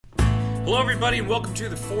Hello, everybody, and welcome to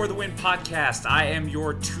the For the Win podcast. I am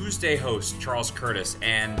your Tuesday host, Charles Curtis,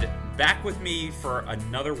 and back with me for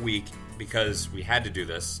another week, because we had to do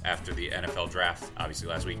this after the NFL draft, obviously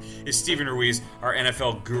last week, is Steven Ruiz, our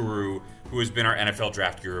NFL guru, who has been our NFL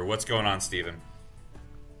draft guru. What's going on, Steven?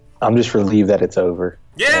 I'm just relieved that it's over.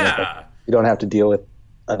 Yeah! You don't have to deal with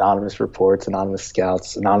anonymous reports, anonymous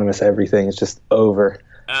scouts, anonymous everything. It's just over.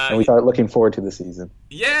 And we start looking forward to the season.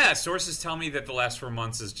 Yeah, sources tell me that the last 4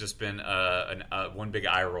 months has just been one big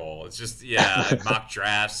eye roll. It's just, mock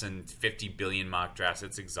drafts and 50 billion mock drafts.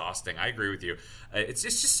 It's exhausting. I agree with you. It's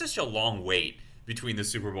just such a long wait between the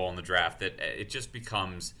Super Bowl and the draft that it just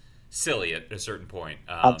becomes silly at a certain point.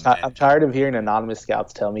 I'm tired of hearing anonymous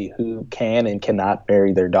scouts tell me who can and cannot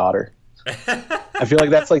marry their daughter. I feel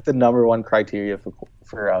like that's like the number one criteria for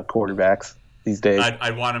quarterbacks these days.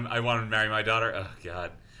 I want him to marry my daughter. Oh,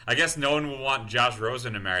 God. I guess no one will want Josh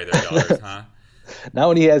Rosen to marry their daughters, huh? Not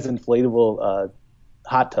when he has inflatable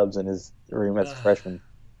hot tubs in his room as a freshman.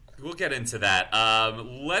 We'll get into that.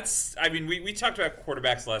 We talked about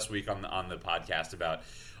quarterbacks last week on the podcast about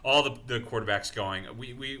all the quarterbacks going.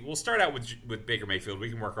 We'll start out with Baker Mayfield. We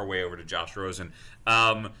can work our way over to Josh Rosen.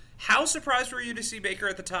 How surprised were you to see Baker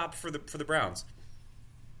at the top for the Browns?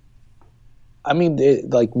 I mean,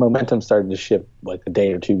 momentum started to shift like a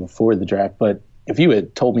day or two before the draft, but if you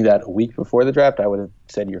had told me that a week before the draft, I would have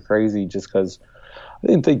said you're crazy, just because I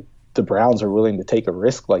didn't think the Browns are willing to take a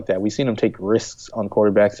risk like that. We've seen them take risks on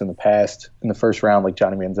quarterbacks in the past, in the first round, like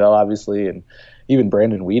Johnny Manziel, obviously, and even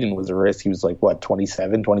Brandon Weeden was a risk. He was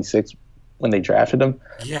 27, 26 when they drafted him.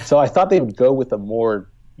 Yeah. So I thought they would go with a more,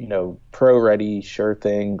 pro-ready, sure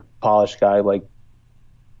thing, polished guy. Like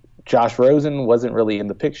Josh Rosen wasn't really in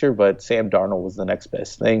the picture, but Sam Darnold was the next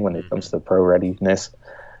best thing when it comes to pro-readiness.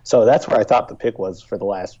 So that's where I thought the pick was for the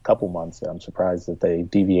last couple months. I'm surprised that they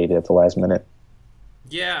deviated at the last minute.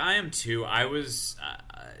 Yeah, I am too. I was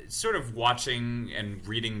sort of watching and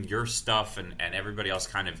reading your stuff and everybody else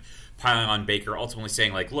kind of piling on Baker, ultimately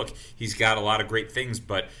saying, look, he's got a lot of great things,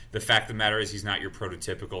 but the fact of the matter is he's not your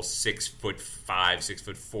prototypical 6'5",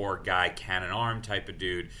 6'4" guy, cannon arm type of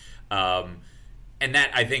dude. And that,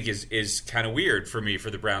 I think, is kind of weird for me, for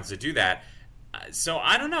the Browns to do that. So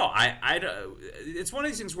I don't know. It's one of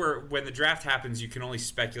these things where when the draft happens, you can only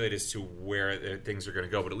speculate as to where things are going to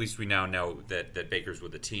go. But at least we now know that Baker's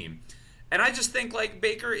with the team, and I just think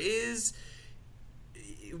Baker is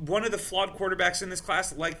one of the flawed quarterbacks in this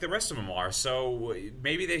class, like the rest of them are. So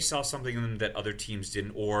maybe they saw something in them that other teams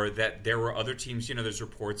didn't, or that there were other teams. There's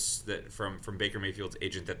reports that from Baker Mayfield's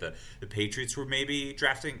agent that the Patriots were maybe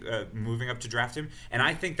moving up to draft him, and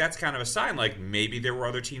I think that's kind of a sign. Maybe there were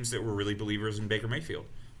other teams that were really believers in Baker Mayfield.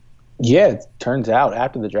 Yeah, it turns out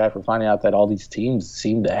after the draft, we're finding out that all these teams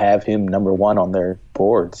seem to have him number one on their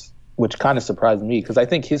boards, which kind of surprised me, because I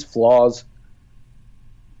think his flaws.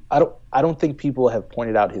 I don't think people have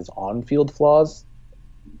pointed out his on-field flaws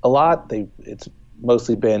a lot. It's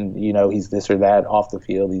mostly been, he's this or that off the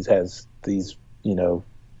field. He has these,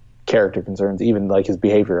 character concerns, even his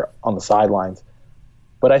behavior on the sidelines.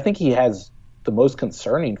 But I think he has the most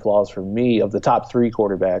concerning flaws for me of the top three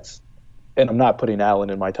quarterbacks. And I'm not putting Allen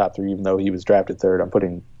in my top three, even though he was drafted third.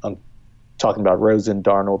 I'm talking about Rosen,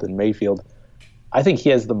 Darnold, and Mayfield. I think he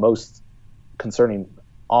has the most concerning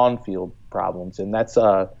on-field problems, and that's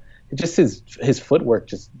just his footwork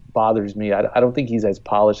just bothers me. I don't think he's as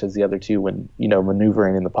polished as the other two when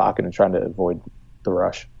maneuvering in the pocket and trying to avoid the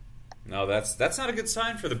rush. No, that's not a good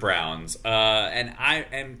sign for the Browns. And I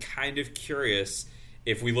am kind of curious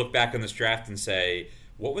if we look back on this draft and say,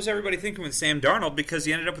 what was everybody thinking with Sam Darnold? Because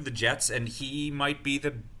he ended up with the Jets, and he might be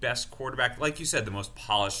the best quarterback, like you said, the most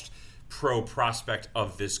polished pro prospect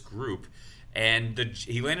of this group. And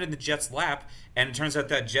he landed in the Jets' lap, and it turns out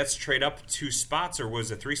that Jets trade up 2 spots, or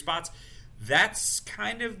was it 3 spots? That's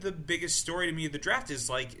kind of the biggest story to me of the draft,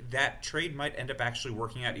 is that trade might end up actually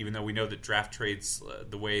working out, even though we know that draft trades,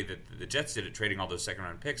 the way that the Jets did it, trading all those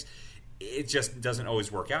second-round picks, it just doesn't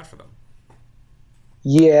always work out for them.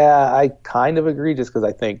 Yeah, I kind of agree, just because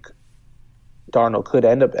I think Darnold could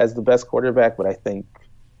end up as the best quarterback, but I think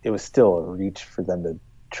it was still a reach for them to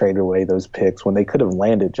trade away those picks when they could have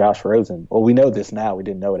landed Josh Rosen. Well, we know this now. We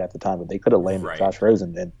didn't know it at the time, but they could have landed Josh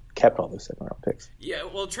Rosen and kept all those second-round picks. Yeah,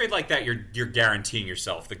 well, a trade like that, you're guaranteeing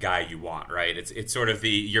yourself the guy you want, right? It's sort of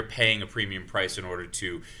you're paying a premium price in order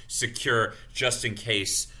to secure, just in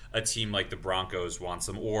case a team like the Broncos wants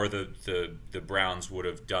them, or the Browns would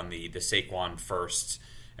have done the Saquon first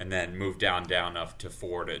and then moved down enough to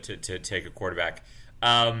 4 to take a quarterback.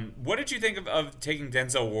 What did you think of taking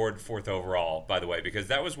Denzel Ward 4th overall, by the way? Because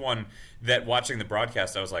that was one that, watching the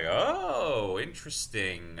broadcast, I was like, oh,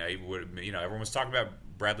 interesting. Everyone was talking about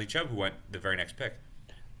Bradley Chubb, who went the very next pick.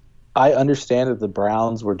 I understand that the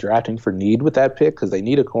Browns were drafting for need with that pick because they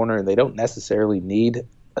need a corner and they don't necessarily need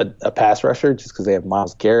a pass rusher just because they have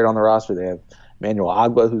Myles Garrett on the roster. They have Emmanuel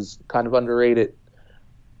Ogbah, who's kind of underrated.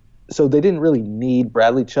 So they didn't really need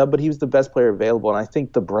Bradley Chubb, but he was the best player available. And I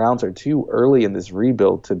think the Browns are too early in this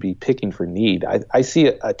rebuild to be picking for need. I see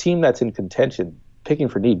a team that's in contention picking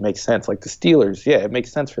for need makes sense. Like the Steelers, yeah, it makes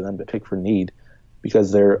sense for them to pick for need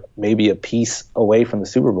because they're maybe a piece away from the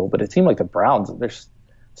Super Bowl. But a team like the Browns, they're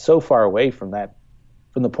so far away from that,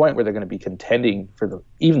 from the point where they're going to be contending for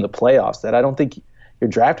even the playoffs, that I don't think you're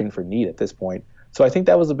drafting for need at this point. So I think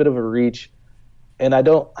that was a bit of a reach. And I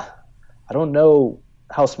don't know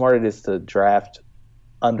how smart it is to draft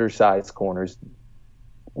undersized corners.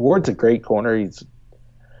 Ward's a great corner.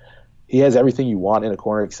 He has everything you want in a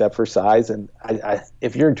corner except for size. And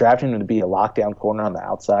if you're drafting him to be a lockdown corner on the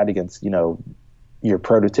outside against, your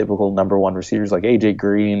prototypical number one receivers like AJ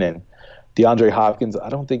Green and DeAndre Hopkins, I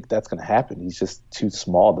don't think that's going to happen. He's just too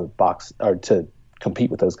small to box or to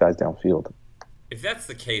compete with those guys downfield. If that's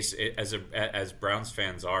the case, as Browns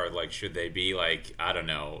fans are, like, should they be like, I don't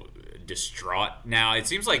know, distraught now? It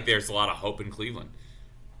seems like there's a lot of hope in Cleveland.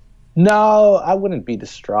 No, I wouldn't be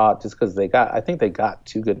distraught just because I think they got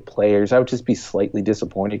two good players. I would just be slightly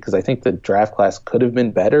disappointed because I think the draft class could have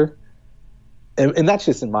been better. And that's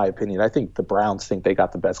just in my opinion. I think the Browns think they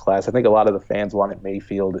got the best class. I think a lot of the fans wanted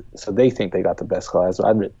Mayfield, so they think they got the best class.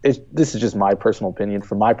 This is just my personal opinion.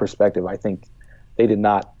 From my perspective, I think they did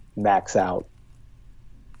not max out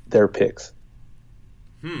their picks.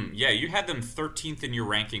 Yeah, you had them 13th in your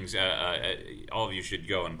rankings. All of you should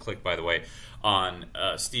go and click, by the way, on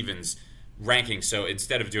Steven's rankings. So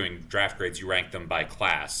instead of doing draft grades, you rank them by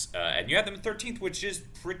class. And you had them 13th, which is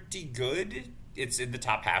pretty good. It's in the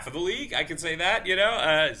top half of the league. I can say that,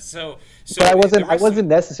 So but I wasn't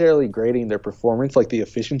necessarily grading their performance, like the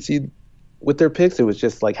efficiency with their picks. It was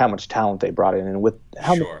just like how much talent they brought in, and with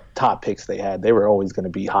how many top picks they had, they were always going to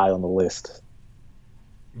be high on the list.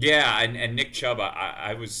 Yeah, and Nick Chubb,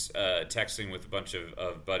 I was texting with a bunch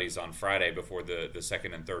of buddies on Friday before the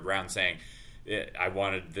second and third round saying I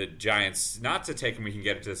wanted the Giants not to take, and we can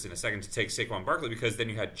get into this in a second, to take Saquon Barkley, because then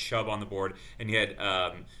you had Chubb on the board, and you had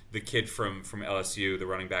the kid from LSU, the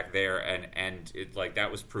running back there, and it, like,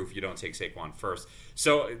 that was proof you don't take Saquon first.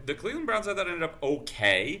 So the Cleveland Browns, I thought, ended up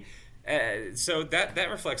okay. So that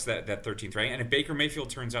reflects that 13th rank. And if Baker Mayfield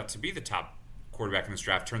turns out to be the top quarterback in this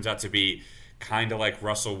draft, turns out to be kind of like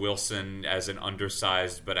Russell Wilson as an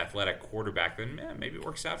undersized but athletic quarterback, then maybe it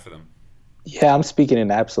works out for them. Yeah, I'm speaking in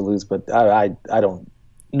absolutes, but I don't.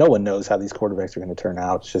 No one knows how these quarterbacks are going to turn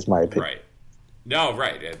out. It's just my opinion. Right. No,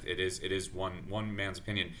 right. It is one man's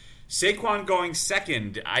opinion. Saquon going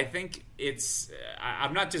second, I think it's.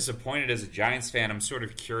 I'm not disappointed as a Giants fan. I'm sort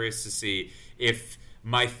of curious to see if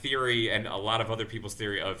my theory and a lot of other people's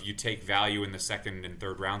theory of you take value in the second and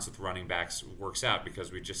third rounds with running backs works out,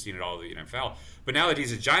 because we've just seen it all in the NFL. But now that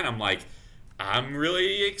he's a Giant, I'm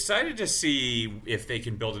really excited to see if they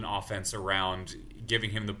can build an offense around giving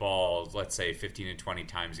him the ball, let's say 15 and 20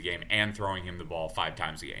 times a game, and throwing him the ball 5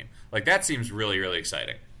 times a game. Like, that seems really, really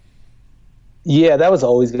exciting. Yeah, that was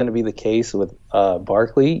always going to be the case with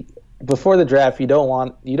Barkley. Before the draft, you don't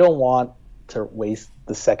want to waste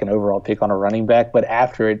the second overall pick on a running back, but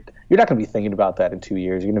after it, you're not going to be thinking about that in 2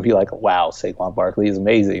 years. You're going to be like, wow, Saquon Barkley is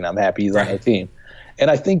amazing. I'm happy he's on our team.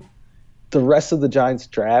 And I think the rest of the Giants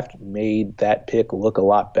draft made that pick look a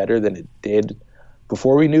lot better than it did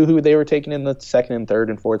before we knew who they were taking in the second and third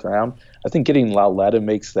and fourth round. I think getting Kyle Lauletta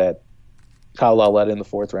in the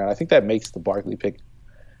fourth round, I think that makes the Barkley pick,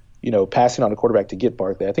 passing on a quarterback to get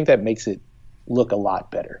Barkley, I think that makes it look a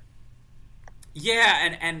lot better.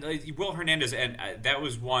 Yeah, and Will Hernandez, and that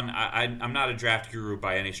was one. I'm not a draft guru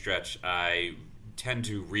by any stretch. I tend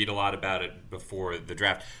to read a lot about it before the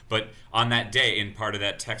draft. But on that day, in part of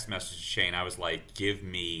that text message chain, I was like, give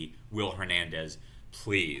me Will Hernandez,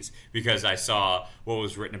 please. Because I saw what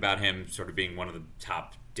was written about him sort of being one of the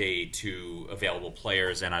top day 2 available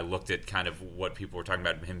players, and I looked at kind of what people were talking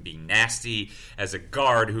about him being nasty as a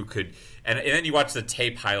guard who could, and then you watch the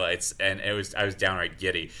tape highlights, and I was downright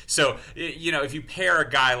giddy. So if you pair a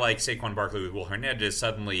guy like Saquon Barkley with Will Hernandez,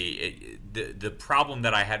 suddenly the problem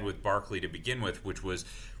that I had with Barkley to begin with, which was,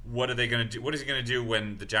 what are they going to do? What is he going to do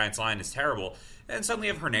when the Giants line is terrible? And suddenly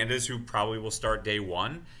you have Hernandez, who probably will start day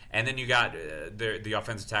 1. And then you got the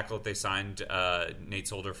offensive tackle that they signed, Nate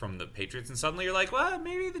Solder from the Patriots. And suddenly you're like, well,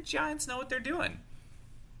 maybe the Giants know what they're doing.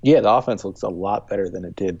 Yeah, the offense looks a lot better than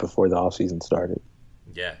it did before the offseason started.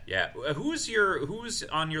 Yeah. Who's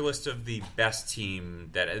on your list of the best team,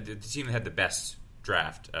 the team that had the best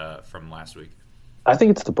draft from last week? I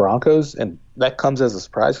think it's the Broncos, and that comes as a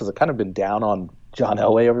surprise because I've kind of been down on John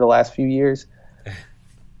Elway over the last few years.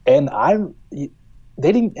 And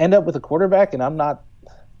they didn't end up with a quarterback, and I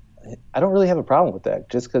don't really have a problem with that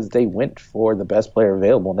just because they went for the best player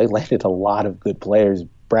available, and they landed a lot of good players.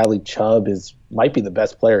 Bradley Chubb might be the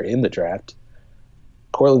best player in the draft.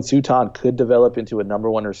 Cortland Sutton could develop into a number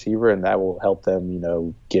one receiver, and that will help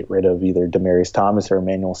them, get rid of either Demaryius Thomas or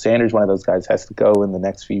Emmanuel Sanders. One of those guys has to go in the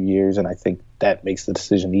next few years, and I think that makes the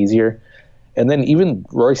decision easier. And then even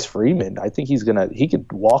Royce Freeman, I think he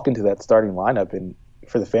could walk into that starting lineup, and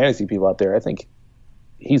for the fantasy people out there, I think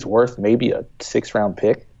he's worth maybe a 6th-round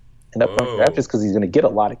pick in upcoming draft just because he's going to get a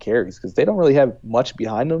lot of carries because they don't really have much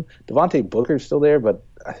behind him. Devontae Booker's still there, but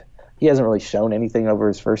he hasn't really shown anything over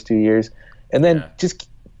his first 2 years. And then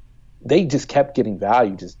they just kept getting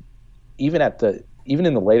value, just even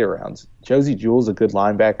in the later rounds. Josie Jewell's a good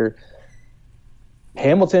linebacker.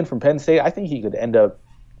 Hamilton from Penn State, I think he could end up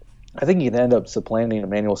supplanting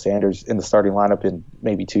Emmanuel Sanders in the starting lineup in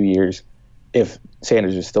maybe 2 years if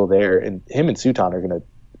Sanders is still there. And him and Sutton are going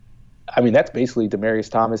to, that's basically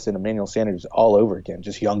Demaryius Thomas and Emmanuel Sanders all over again,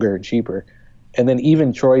 just younger and cheaper. And then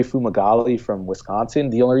even Troy Fumagalli from Wisconsin,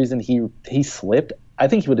 the only reason he slipped, I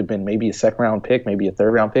think he would have been maybe a 2nd-round pick, maybe a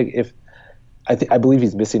 3rd-round pick. If I believe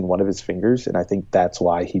he's missing one of his fingers, and I think that's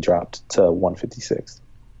why he dropped to 156.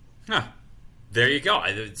 Huh. There you go.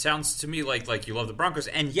 It sounds to me like you love the Broncos,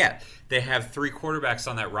 and yet they have 3 quarterbacks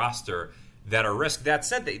on that roster that are risk. That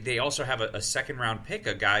said, they also have a 2nd-round pick,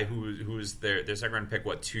 a guy who was their 2nd-round pick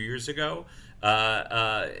 2 years ago,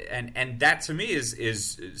 and that to me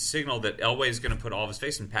is signal that Elway is going to put all of his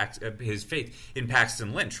faith in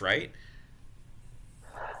Paxton Lynch, right?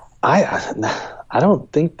 I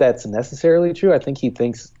don't think that's necessarily true. I think he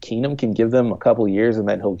thinks Keenum can give them a couple of years and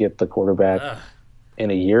then he'll get the quarterback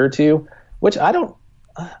in a year or two, which I don't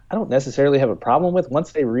necessarily have a problem with.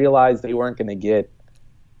 Once they realized they weren't going to get,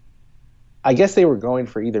 I guess they were going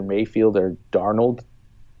for either Mayfield or Darnold,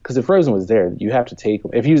 because if Rosen was there, you have to take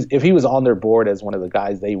him. If he was on their board as one of the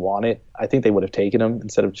guys they wanted, I think they would have taken him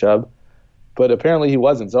instead of Chubb. But apparently he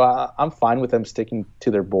wasn't. So I'm fine with them sticking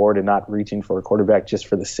to their board and not reaching for a quarterback just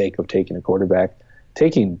for the sake of taking a quarterback.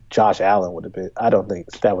 Taking Josh Allen would have been – I don't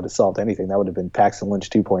think that would have solved anything. That would have been Paxton Lynch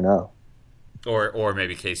 2.0. Or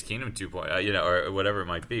maybe Case Keenum 2.0, or whatever it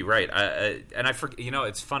might be. Right. And I forget,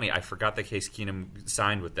 it's funny. I forgot that Case Keenum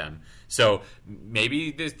signed with them. So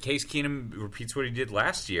maybe Case Keenum repeats what he did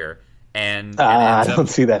last year. I don't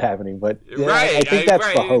see that happening. But right, I think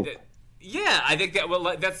that's the hope. Yeah, I think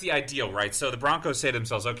that's the ideal, right? So the Broncos say to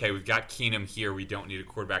themselves, okay, we've got Keenum here. We don't need a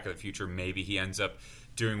quarterback of the future. Maybe he ends up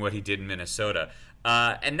doing what he did in Minnesota.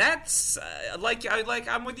 And that's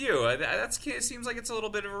I'm with you. It seems like it's a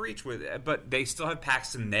little bit of a reach but they still have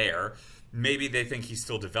Paxton there. Maybe they think he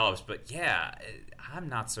still develops, but yeah, I'm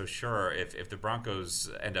not so sure if the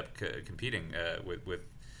Broncos end up competing with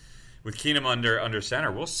Keenum under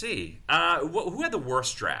center. We'll see. Who had the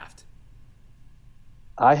worst draft?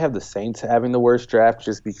 I have the Saints having the worst draft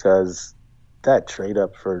just because that trade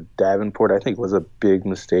up for Davenport I think was a big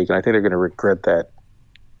mistake, and I think they're going to regret that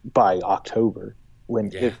by October.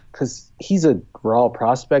 Because he's a raw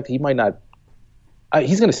prospect, he might not.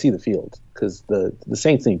 He's going to see the field because the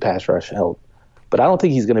Saints need pass rush help, but I don't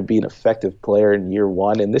think he's going to be an effective player in year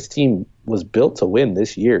one. And this team was built to win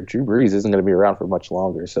this year. Drew Brees isn't going to be around for much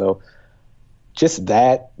longer, so just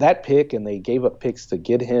that pick, and they gave up picks to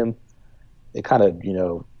get him. It kind of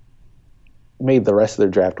made the rest of their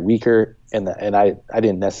draft weaker, and I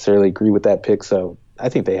didn't necessarily agree with that pick, so I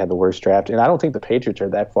think they had the worst draft, and I don't think the Patriots are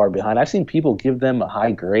that far behind. I've seen people give them a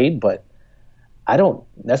high grade, but I don't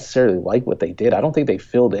necessarily like what they did. I don't think they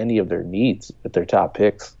filled any of their needs with their top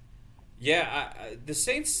picks. Yeah, the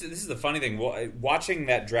Saints, this is the funny thing. Watching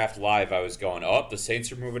that draft live, I was going, the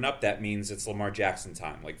Saints are moving up. That means it's Lamar Jackson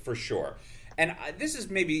time, for sure. And this is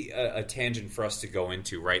maybe a tangent for us to go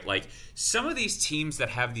into, right? Like, some of these teams that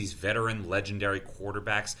have these veteran, legendary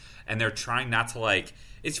quarterbacks, and they're trying not to,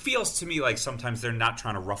 it feels to me like sometimes they're not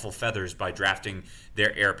trying to ruffle feathers by drafting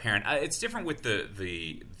their heir apparent. It's different with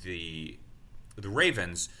the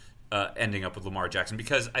Ravens ending up with Lamar Jackson,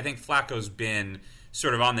 because I think Flacco's been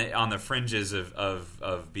sort of on the fringes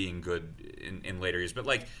of being good in later years. But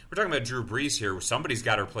we're talking about Drew Brees here. Somebody's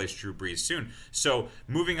got to replace Drew Brees soon. So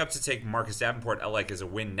moving up to take Marcus Davenport, is a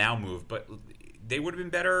win now move. But they would have been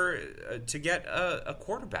better to get a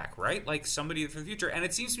quarterback, right? Somebody for the future. And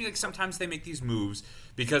it seems to me like sometimes they make these moves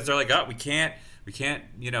because they're like, we can't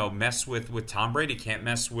mess with Tom Brady, can't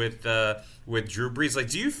mess with Drew Brees.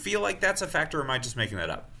 Do you feel like that's a factor, or am I just making that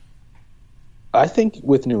up? I think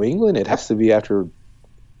with New England, it has to be after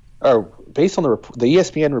or based on the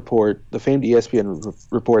ESPN report, the famed ESPN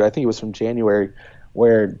report, I think it was from January,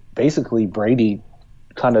 where basically Brady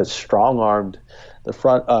kind of strong-armed the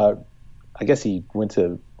front. I guess he went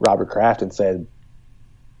to Robert Kraft and said,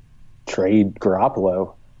 trade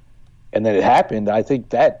Garoppolo. And then it happened. I think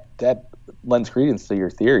that lends credence to your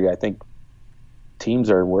theory. I think teams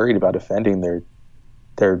are worried about offending their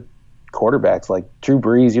quarterbacks. Like Drew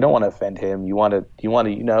Brees, you don't want to offend him. You want to,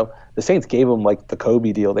 the Saints gave him like the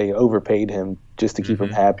Kobe deal. They overpaid him just to keep him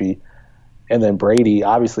happy. And then Brady,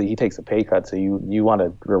 obviously he takes a pay cut, so you want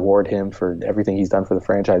to reward him for everything he's done for the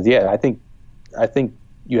franchise. Yeah, I think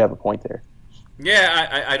you have a point there.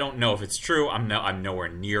 Yeah, I don't know if it's true. I'm nowhere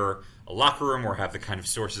near a locker room or have the kind of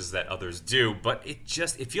sources that others do, but it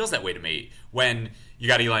feels that way to me when you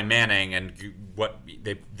got Eli Manning and what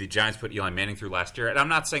the Giants put Eli Manning through last year. And I'm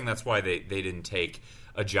not saying that's why they didn't take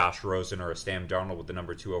a Josh Rosen or a Sam Darnold with the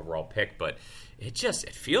number 2 overall pick, but it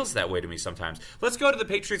feels that way to me sometimes. Let's go to the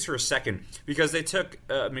Patriots for a second because they took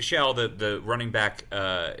Michel, the running back,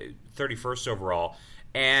 31st overall.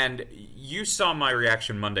 And you saw my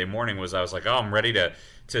reaction Monday morning was I was like, oh, I'm ready to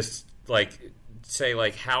like say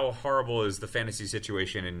like how horrible is the fantasy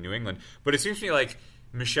situation in New England. But it seems to me like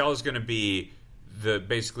Michel is going to be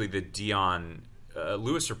basically the Dion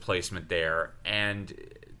Lewis replacement there, and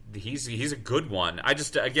he's a good one. I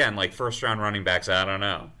just again like first round running backs. I don't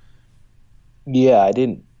know. Yeah,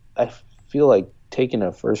 I feel like taking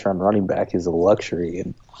a first round running back is a luxury,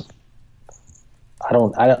 and I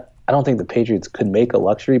don't think the Patriots could make a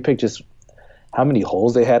luxury pick. Just how many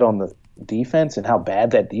holes they had on the defense and how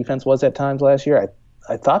bad that defense was at times last year.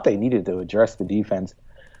 I thought they needed to address the defense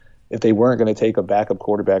if they weren't going to take a backup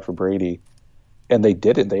quarterback for Brady. And they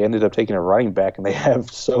didn't. They ended up taking a running back, and they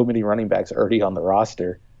have so many running backs already on the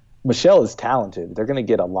roster. Michel is talented. They're going to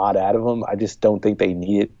get a lot out of him. I just don't think they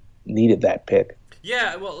needed that pick.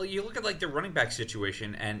 Yeah, well, you look at like the running back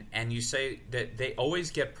situation, and you say that they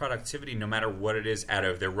always get productivity no matter what it is out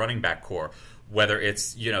of their running back core. Whether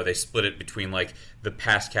it's they split it between like the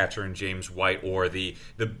pass catcher and James White, or the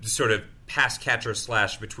sort of pass catcher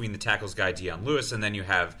 / between the tackles guy Dion Lewis, and then you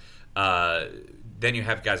have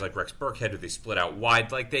guys like Rex Burkhead who they split out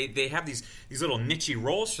wide. Like they have these little niche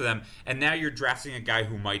roles for them, and now you're drafting a guy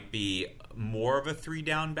who might be more of a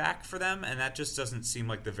 3-down back for them, and that just doesn't seem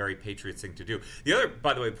like the very Patriots thing to do. The other,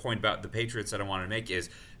 by the way, point about the Patriots that I want to make is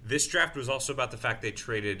this draft was also about the fact they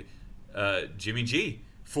traded Jimmy G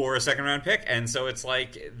for a second-round pick, and so it's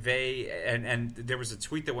like and there was a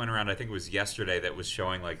tweet that went around, I think it was yesterday, that was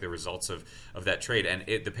showing like the results of that trade, and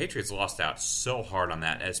the Patriots lost out so hard on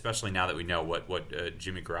that, especially now that we know what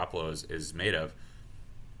Jimmy Garoppolo is made of.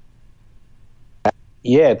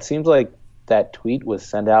 Yeah, it seems like that tweet was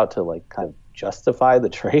sent out to like kind of justify the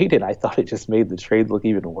trade, and I thought it just made the trade look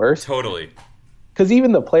even worse. Totally. Because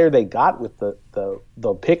even the player they got with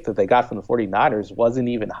the pick that they got from the 49ers wasn't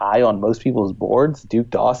even high on most people's boards. Duke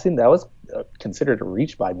Dawson, that was considered a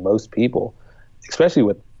reach by most people, especially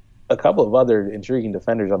with a couple of other intriguing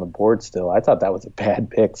defenders on the board still. I thought that was a bad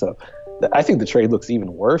pick. So I think the trade looks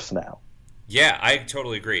even worse now. Yeah, I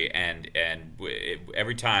totally agree. And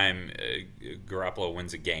every time Garoppolo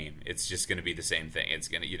wins a game, it's just going to be the same thing. It's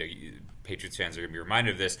going to, Patriots fans are going to be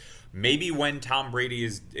reminded of this. Maybe when Tom Brady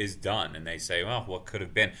is done and they say, well, what could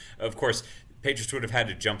have been? Of course, Patriots would have had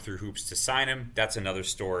to jump through hoops to sign him. That's another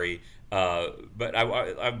story. But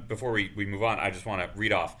I before we move on, I just want to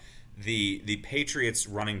read off the Patriots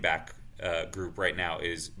running back group right now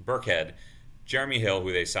is Burkhead, Jeremy Hill,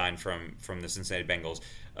 who they signed from the Cincinnati Bengals,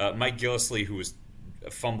 Mike Gillislee, who was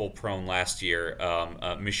fumble prone last year,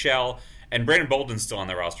 Michel, and Brandon Bolden's still on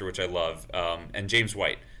the roster, which I love, and James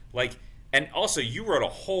White. And also, you wrote a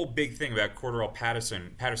whole big thing about Cordarrelle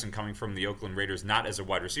Patterson coming from the Oakland Raiders, not as a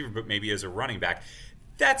wide receiver, but maybe as a running back.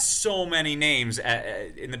 That's so many names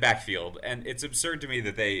in the backfield, and it's absurd to me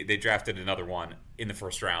that they drafted another one in the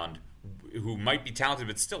first round who might be talented,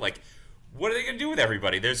 but still, like, what are they going to do with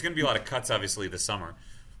everybody? There's going to be a lot of cuts, obviously, this summer.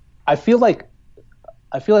 I feel like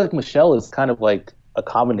Michel is kind of like a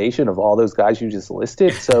combination of all those guys you just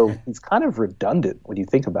listed, so he's kind of redundant when you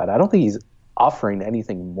think about it. I don't think he's offering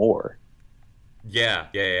anything more. Yeah,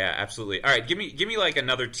 absolutely. All right, give me like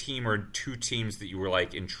another team or two teams that you were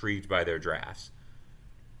like intrigued by their drafts.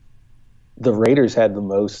 The Raiders had the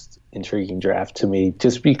most intriguing draft to me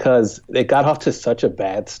just because they got off to such a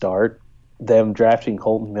bad start. Them drafting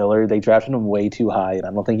Colton Miller, they drafted him way too high, and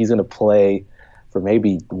I don't think he's going to play for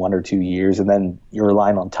maybe 1 or 2 years. And then you're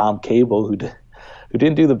relying on Tom Cable, who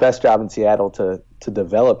didn't do the best job in Seattle to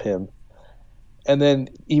develop him. And then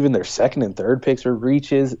even their second and third picks were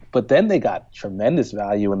reaches, but then they got tremendous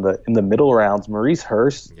value in the middle rounds. Maurice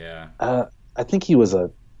Hurst, yeah, I think he was a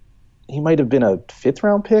he might have been a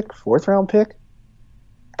 5th-round pick, 4th-round pick,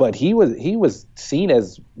 but he was seen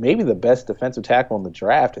as maybe the best defensive tackle in the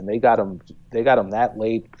draft, and they got him that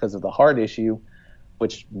late because of the heart issue,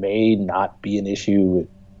 which may not be an issue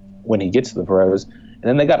when he gets to the pros. And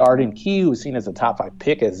then they got Arden Key, who was seen as a top 5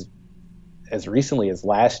 pick as recently as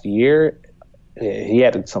last year. He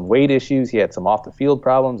had some weight issues. He had some off the field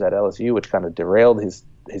problems at LSU, which kind of derailed his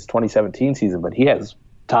 2017 season, but he has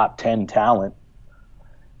top 10 talent.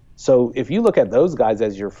 So if you look at those guys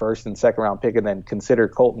as your 1st and 2nd round pick and then consider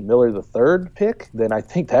Colton Miller the 3rd pick, then I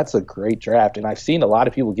think that's a great draft. And I've seen a lot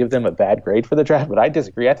of people give them a bad grade for the draft, but I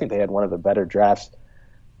disagree. I think they had one of the better drafts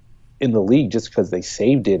in the league just because they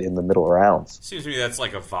saved it in the middle rounds. Seems to me that's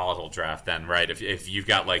like a volatile draft then, right? If you've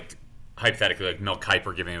got like hypothetically like Mel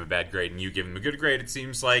Kiper giving him a bad grade and you give him a good grade, it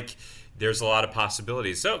seems like there's a lot of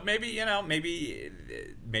possibilities. So maybe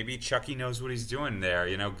Chucky knows what he's doing there.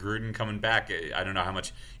 Gruden coming back. I don't know how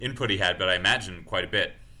much input he had, but I imagine quite a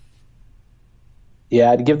bit.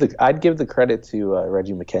 Yeah, I'd give the credit to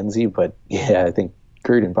Reggie McKenzie, but yeah, I think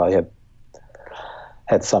Gruden probably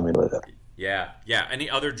had some input. Yeah. Any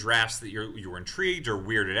other drafts that you were intrigued or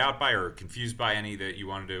weirded out by or confused by any that you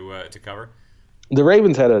wanted to cover? The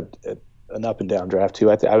Ravens had an up and down draft too.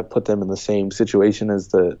 I would put them in the same situation as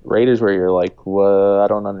the Raiders, where you're like, well, I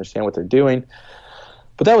don't understand what they're doing.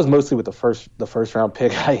 But that was mostly with the first round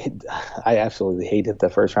pick. I absolutely hated the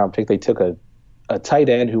first round pick. They took a tight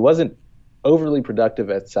end who wasn't overly productive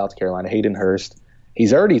at South Carolina, Hayden Hurst.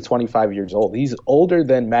 He's already 25 years old. He's older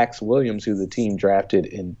than Max Williams, who the team drafted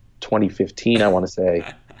in 2015, I want to say.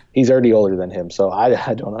 He's already older than him, so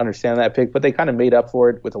I don't understand that pick. But they kind of made up for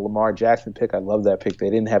it with a Lamar Jackson pick. I love that pick. They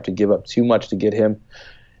didn't have to give up too much to get him,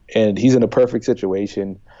 and he's in a perfect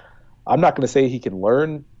situation. I'm not going to say he can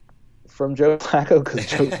learn from Joe Flacco, because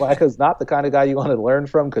Joe Flacco's not the kind of guy you want to learn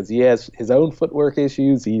from, because he has his own footwork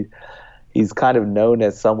issues. He's kind of known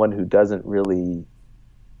as someone who doesn't really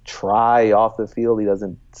try off the field. He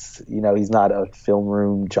doesn't, he's not a film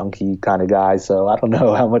room junkie kind of guy. So I don't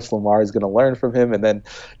know how much Lamar is going to learn from him. And then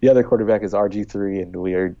the other quarterback is RG3, and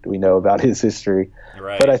we know about his history.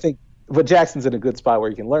 Right. But Jackson's in a good spot where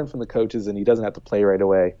he can learn from the coaches, and he doesn't have to play right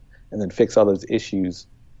away and then fix all those issues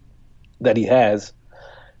that he has.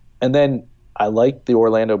 And then I like the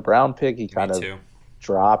Orlando Brown pick. He kind of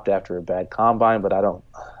dropped after a bad combine, but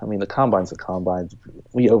the combine's a combine.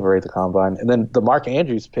 We overrate the combine. And then the Mark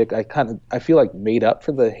Andrews pick, I feel like made up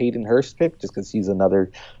for the Hayden Hurst pick, just because he's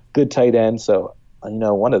another good tight end. So,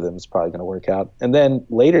 one of them is probably going to work out. And then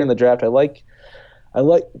later in the draft, I like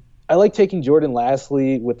taking Jordan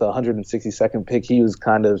Lasley with the 162nd pick.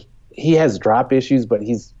 He has drop issues, but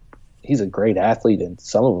he's a great athlete, and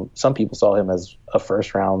some people saw him as a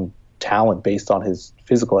first round talent based on his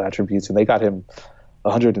physical attributes, and they got him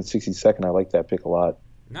 162nd. I like that pick a lot.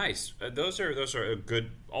 Nice. Those are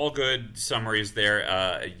all good summaries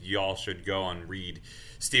there. Y'all should go and read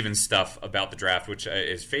Steven's stuff about the draft, which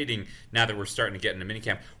is fading now that we're starting to get into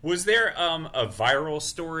minicamp. Was there a viral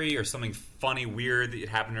story or something funny, weird that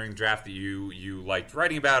happened during the draft that you liked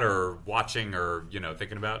writing about or watching or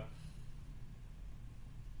thinking about?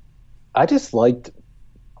 I just loved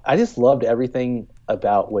everything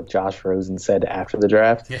about what Josh Rosen said after the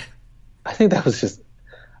draft. Yeah. I think that was just.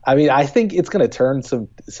 I think it's going to turn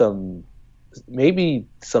maybe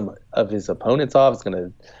some of his opponents off. It's going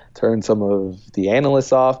to turn some of the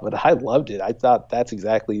analysts off, but I loved it. I thought that's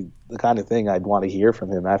exactly the kind of thing I'd want to hear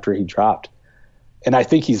from him after he dropped. And I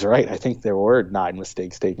think he's right. I think there were 9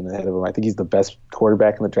 mistakes taken ahead of him. I think he's the best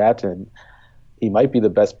quarterback in the draft, and he might be the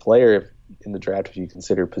best player in the draft if you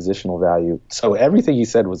consider positional value. So everything he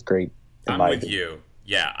said was great. I'm with you.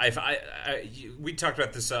 Yeah, we talked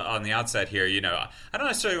about this on the outside here. I don't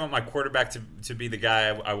necessarily want my quarterback to be the guy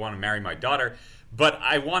I want to marry my daughter, but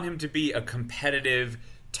I want him to be a competitive,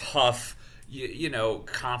 tough,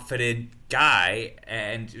 confident guy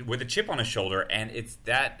and with a chip on his shoulder. And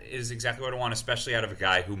that is exactly what I want, especially out of a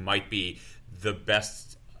guy who might be the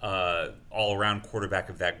best all-around quarterback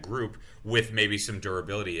of that group with maybe some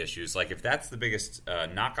durability issues. Like, if that's the biggest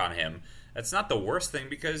knock on him, that's not the worst thing,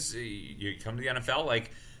 because you come to the NFL,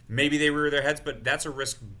 like, maybe they rear their heads, but that's a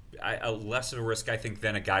risk, less of a risk, I think,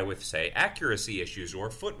 than a guy with, say, accuracy issues or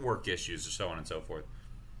footwork issues or so on and so forth.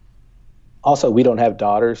 Also, we don't have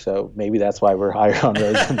daughters, so maybe that's why we're higher on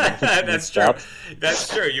Rosen. That's true.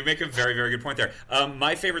 That's true. You make a very, very good point there.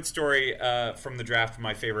 My favorite story from the draft,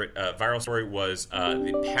 my favorite viral story was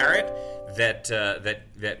the parrot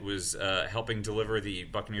that was helping deliver the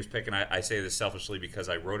Buccaneers pick. And I say this selfishly because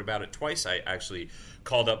I wrote about it twice. I actually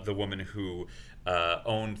called up the woman who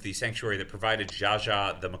owned the sanctuary that provided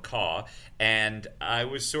Jaja the macaw, and I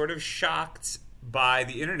was sort of shocked by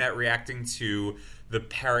the internet reacting to the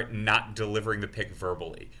parrot not delivering the pick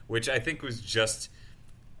verbally, which I think was just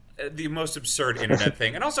the most absurd internet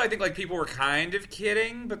thing. And also I think like people were kind of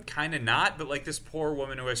kidding but kind of not. But like this poor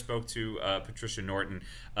woman who I spoke to, Patricia Norton,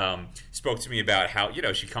 spoke to me about how, you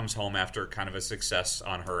know, she comes home after kind of a success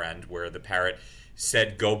on her end where the parrot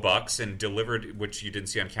said "Go Bucks" and delivered, which you didn't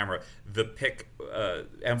see on camera, the pick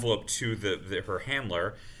envelope to her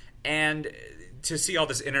handler. And to see all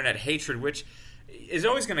this internet hatred, which is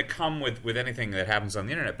always going to come with anything that happens on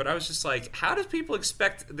the internet. But I was just like, how do people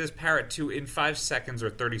expect this parrot to, in 5 seconds or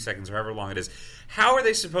 30 seconds or however long it is, how are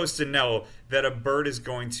they supposed to know that a bird is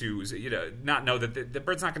going to, you know, not know that the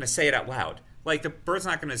bird's not going to say it out loud? Like, the bird's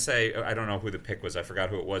not going to say, I don't know who the pick was, I forgot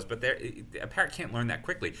who it was, but a parrot can't learn that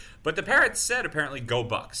quickly. But the parrot said, apparently, "Go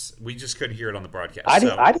Bucks." We just couldn't hear it on the broadcast. I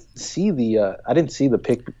didn't see the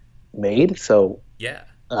pick made, so yeah,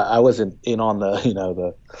 I wasn't in on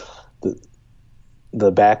the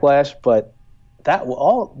backlash, but that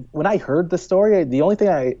all when I heard the story, the only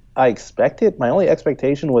thing I expected, my only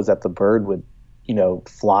expectation was that the bird would, you know,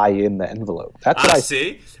 fly in the envelope. That's what I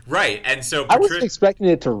see. Right, and so I wasn't expecting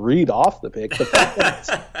it to read off the pick. The fact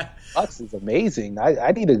that Bucks is amazing.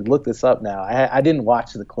 I need to look this up now. I didn't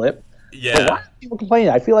watch the clip. Yeah, but why are people complaining?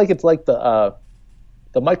 I feel like it's like the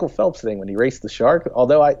Michael Phelps thing when he raced the shark.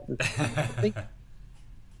 Although I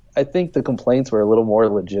think the complaints were a little more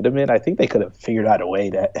legitimate. I think they could have figured out a way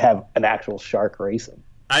to have an actual shark racing.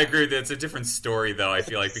 I agree that it's a different story, though, I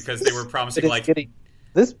feel like, because they were promising, like...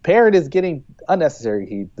 This parrot is getting unnecessary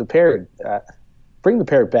heat. The parrot... bring the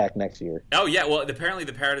parrot back next year. Oh, yeah. Well, apparently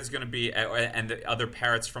the parrot is going to be... and the other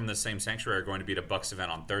parrots from the same sanctuary are going to be at a Bucks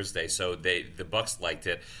event on Thursday, so the Bucks liked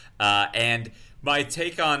it. And my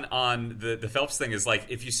take on the Phelps thing is, like,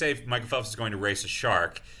 if you say Michael Phelps is going to race a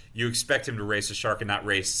shark, you expect him to race a shark and not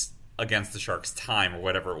race against the shark's time or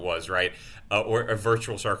whatever it was, right? Or a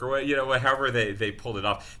virtual shark, or, you know, however they pulled it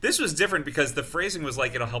off. This was different because the phrasing was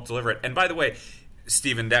like, it'll help deliver it. And by the way,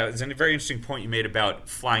 Stephen, that was a very interesting point you made about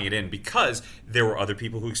flying it in, because there were other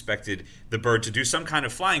people who expected the bird to do some kind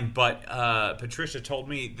of flying, but Patricia told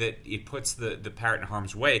me that it puts the parrot in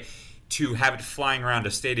harm's way to have it flying around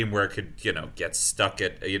a stadium where it could, you know, get stuck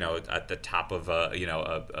at, you know, at the top of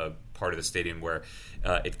a part of the stadium where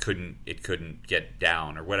it couldn't get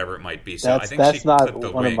down or whatever it might be. So I think that's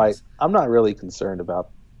not one of my. I'm not really concerned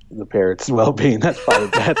about the parrot's well-being. That's probably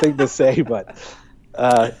a bad thing to say, but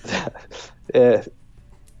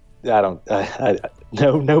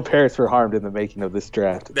no parrots were harmed in the making of this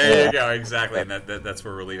draft. There you go, exactly, and that's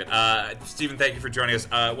where we're leaving. Stephen, thank you for joining us.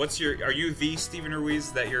 Are you the Stephen Ruiz?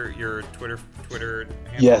 Is that your Twitter handle?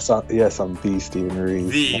 Yes, I'm the Stephen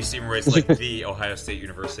Ruiz. The Stephen Ruiz, like the Ohio State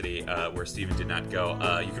University, where Stephen did not go.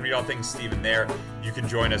 You can read all things Stephen there. You can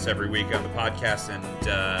join us every week on the podcast, and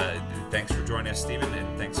thanks for joining us, Stephen,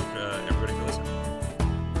 and thanks everybody for listening.